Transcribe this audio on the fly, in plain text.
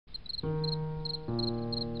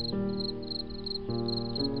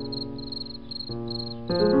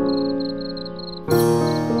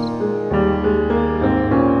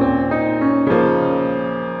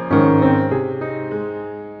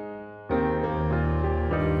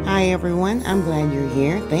Hi everyone, I'm glad you're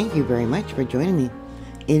here. Thank you very much for joining me.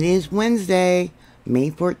 It is Wednesday,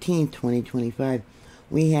 May 14th, 2025.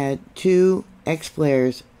 We had two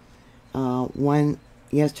X-flares, one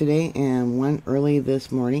yesterday and one early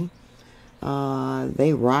this morning.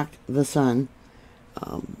 They rocked the sun.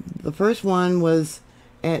 The first one was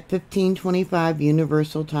at 15:25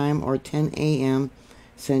 Universal Time, or 10 a.m.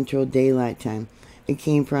 Central Daylight Time. It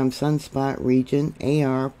came from sunspot region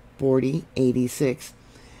AR 4086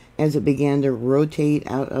 as it began to rotate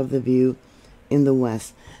out of the view in the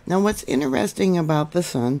west. Now what's interesting about the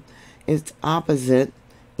sun is it's opposite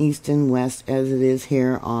east and west as it is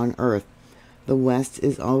here on Earth. The west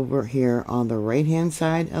is over here on the right hand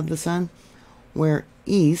side of the sun, where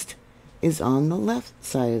east is on the left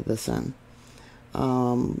side of the sun.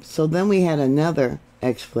 So then we had another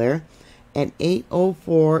X-flare at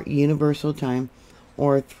 8:04 Universal Time,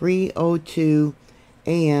 or 3:02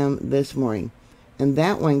 a.m. this morning. And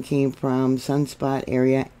that one came from sunspot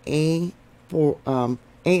area AR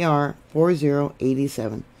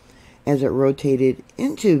 4087 as it rotated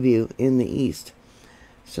into view in the east.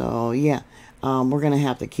 So yeah, we're going to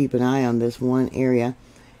have to keep an eye on this one area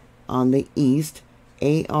on the east,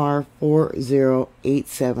 AR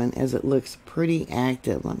 4087, as it looks pretty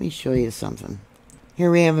active. Let me show you something.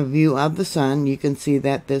 Here we have a view of the sun. You can see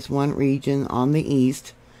that this one region on the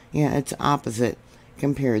east, yeah, it's opposite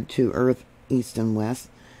compared to Earth, east and west.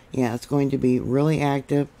 Yeah, it's going to be really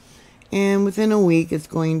active, and within a week it's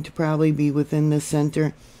going to probably be within the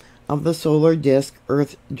center of the solar disk,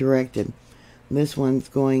 Earth directed. This one's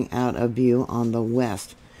going out of view on the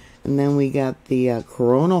west. And then we got the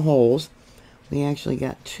coronal holes. We actually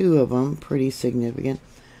got two of them, pretty significant.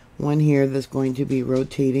 One here that's going to be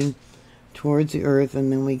rotating towards the Earth,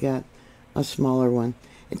 and then we got a smaller one.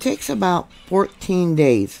 It takes about 14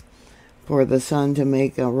 days for the sun to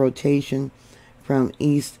make a rotation from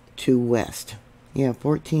east to west. Yeah,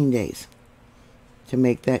 14 days to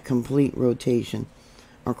make that complete rotation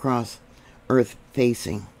across Earth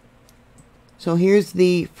facing. So here's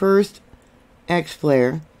the first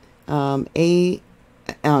X-flare,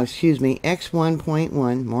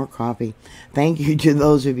 X1.1, more coffee. Thank you to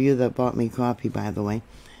those of you that bought me coffee, by the way.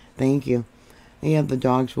 Thank you. Yeah, the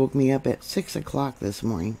dogs woke me up at 6 o'clock this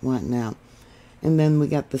morning, wanting out. And then we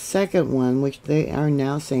got the second one, which they are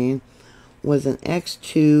now saying was an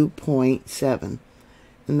X2.7.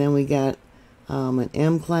 And then we got an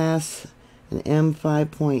M class, an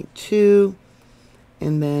M5.2,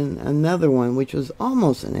 and then another one, which was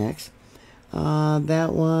almost an X.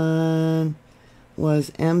 That one was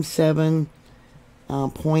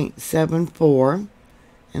M7.74.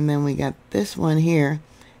 And then we got this one here,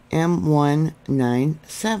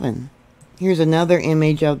 M197. Here's another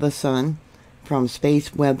image of the sun from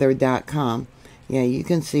spaceweather.com. Yeah, you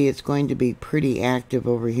can see it's going to be pretty active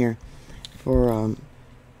over here for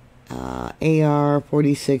AR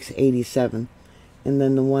 4687. And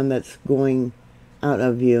then the one that's going out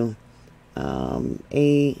of view, AR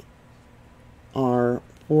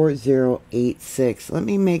 4086. Let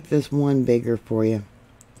me make this one bigger for you.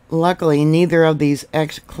 Luckily, neither of these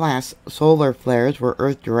X-class solar flares were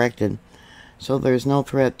Earth-directed, so there's no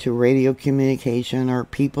threat to radio communication or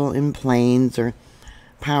people in planes or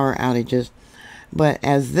power outages. But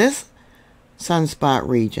as this sunspot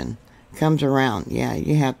region comes around, yeah,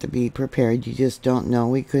 you have to be prepared. You just don't know.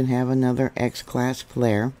 We could have another X-class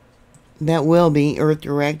flare that will be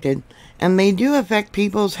Earth-directed, and they do affect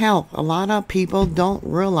people's health. A lot of people don't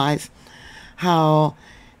realize how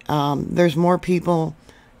there's more people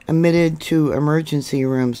admitted to emergency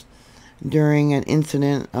rooms during an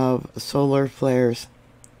incident of solar flares.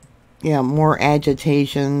 Yeah, more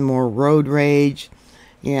agitation, more road rage.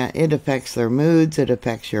 Yeah, it affects their moods. It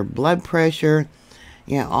affects your blood pressure.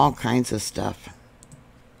 Yeah, all kinds of stuff.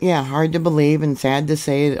 Yeah, hard to believe and sad to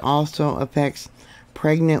say, it also affects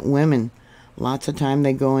pregnant women. Lots of time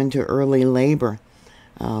they go into early labor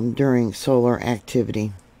during solar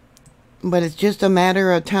activity. But it's just a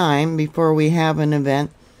matter of time before we have an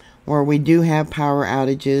event where we do have power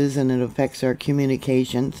outages and it affects our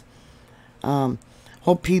communications.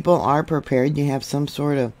 Hope people are prepared. You have some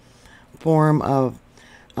sort of form of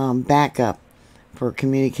backup for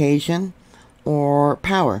communication or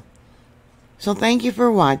power. So thank you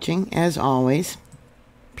for watching. As always,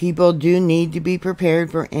 people do need to be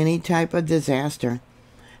prepared for any type of disaster.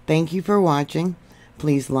 Thank you for watching.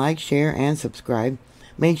 Please like, share, and subscribe.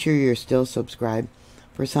 Make sure you're still subscribed.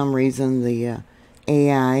 For some reason, the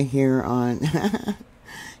AI here on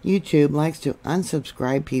YouTube likes to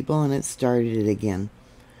unsubscribe people, and it started it again.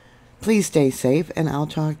 Please stay safe, and I'll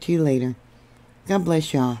talk to you later. God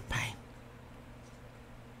bless y'all. Bye.